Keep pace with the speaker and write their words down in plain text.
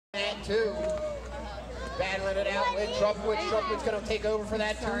2. Battling it out with Trumpwood. Trumpwood's going to take over for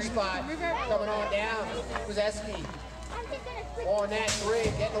that 2 spot. Coming on down. Kuzeski on that 3.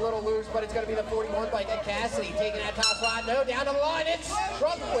 Getting a little loose, but it's going to be the 41 by Cassidy. Taking that top spot. No, down to the line. It's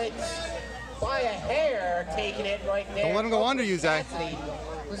Trumpwood by a hair. Taking it right there. Don't let him go under you, Zach.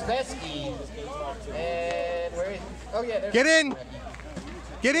 Kuzeski. And where is he? Oh, yeah. Get in.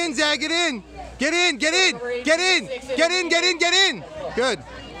 Get in, Zach. Get in. Get in. Get in. Get in. Get in. Get in. Get in. Good.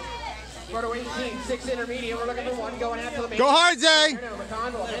 Moto 18, 6 intermediate. We're looking for 1 going after the main. Go hard, Zay.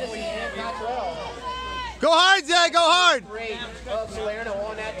 Go hard, Zay. Go hard. Great of Salerno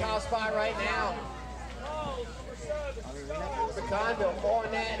on that top spot right now. McConville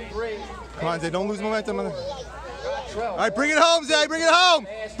on that 3. Come on, Zay. Don't lose momentum. All All right, bring it home, Zay. Bring it home.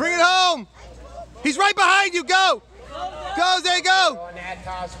 Bring it home. He's right behind you. Go. Go, Zay. Go.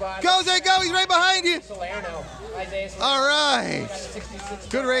 Go, Zay. Go. He's right behind you. All right.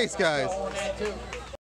 Good race, guys.